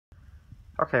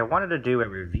Okay, I wanted to do a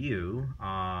review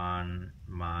on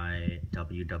my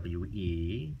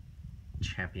WWE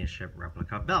Championship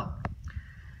Replica Belt.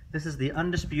 This is the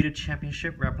Undisputed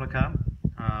Championship Replica.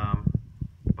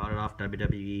 Bought it off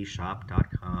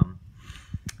WWEshop.com.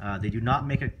 They do not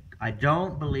make a, I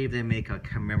don't believe they make a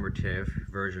commemorative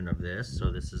version of this,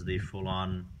 so this is the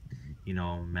full-on,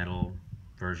 metal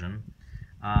version.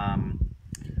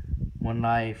 When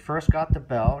I first got the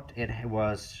belt, it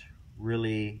was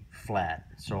really flat,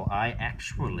 so I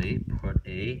actually put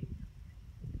a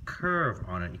curve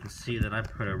on it. You can see that I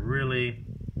put a really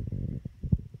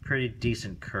pretty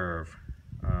decent curve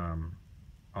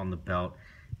on the belt,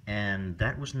 and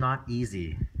that was not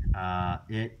easy.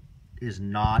 It is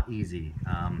not easy.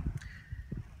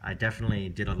 I definitely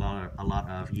did a lot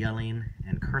of yelling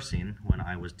and cursing when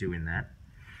I was doing that.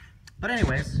 But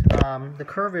anyways, the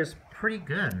curve is pretty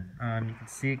good. You can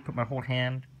see, put my whole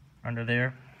hand under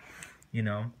there,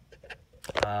 yeah,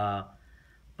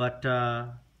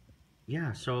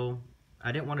 so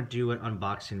I didn't want to do an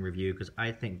unboxing review because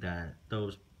I think that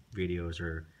those videos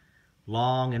are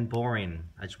long and boring.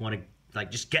 I just want to,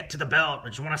 just get to the belt. I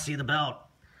just want to see the belt.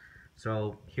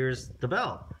 So here's the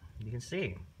belt. You can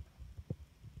see.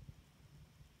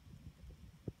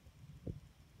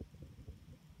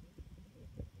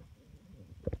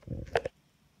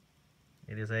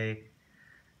 It is a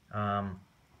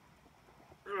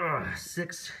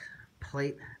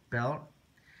 6-plate belt.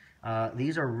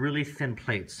 These are really thin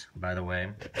plates, by the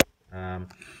way.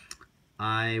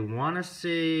 I want to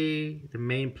say the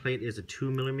main plate is a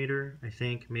 2mm, I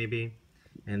think, maybe.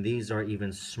 And these are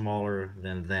even smaller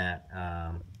than that.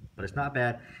 But it's not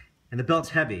bad. And the belt's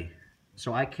heavy.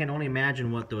 So I can only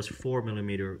imagine what those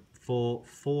 4mm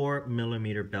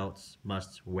belts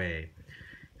must weigh.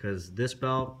 Because this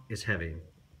belt is heavy.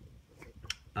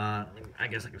 I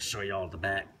guess I can show y'all the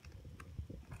back.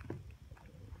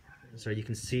 So you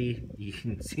can see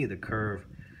the curve.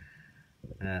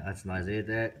 That's nice.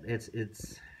 The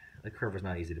curve is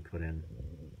not easy to put in.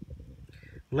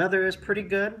 Leather is pretty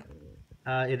good.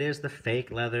 It is the fake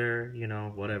leather,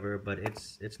 whatever, but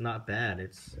it's not bad.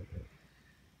 It's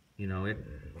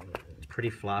pretty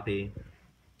floppy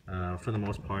for the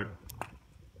most part.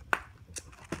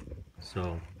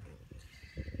 So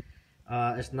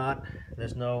there's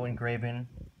no engraving,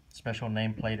 special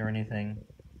nameplate or anything.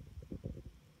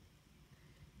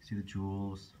 See the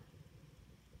jewels.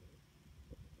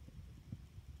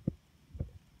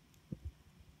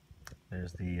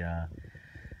 There's the, I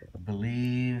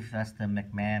believe that's the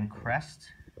McMahon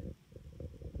crest.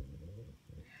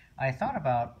 I thought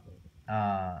about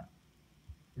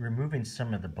removing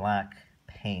some of the black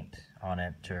paint on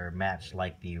it to match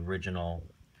like the original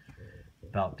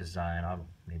belt design. I'll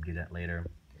maybe do that later.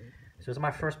 So this is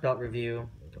my first belt review.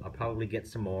 I'll probably get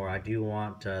some more. I do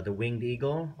want the winged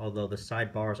eagle, although the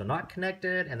sidebars are not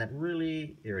connected, and that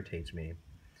really irritates me.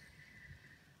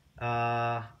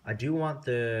 I do want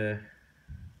the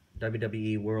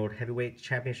WWE World Heavyweight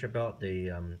Championship belt,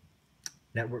 the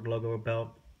network logo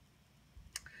belt.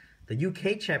 The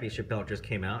UK Championship belt just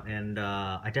came out, and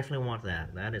I definitely want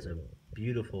that. That is a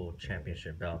beautiful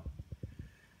championship belt.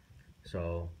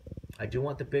 So I do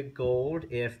want the big gold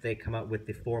if they come out with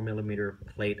the 4mm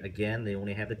plate again. They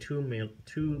only have the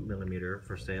 2mm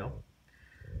for sale.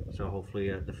 So hopefully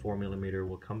the 4mm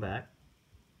will come back.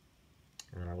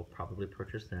 And I will probably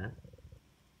purchase that.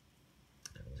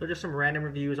 So just some random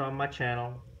reviews on my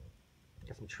channel.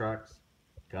 Got some trucks,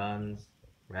 guns,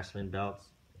 wrestling belts.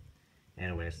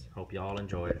 Anyways, hope y'all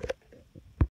enjoyed.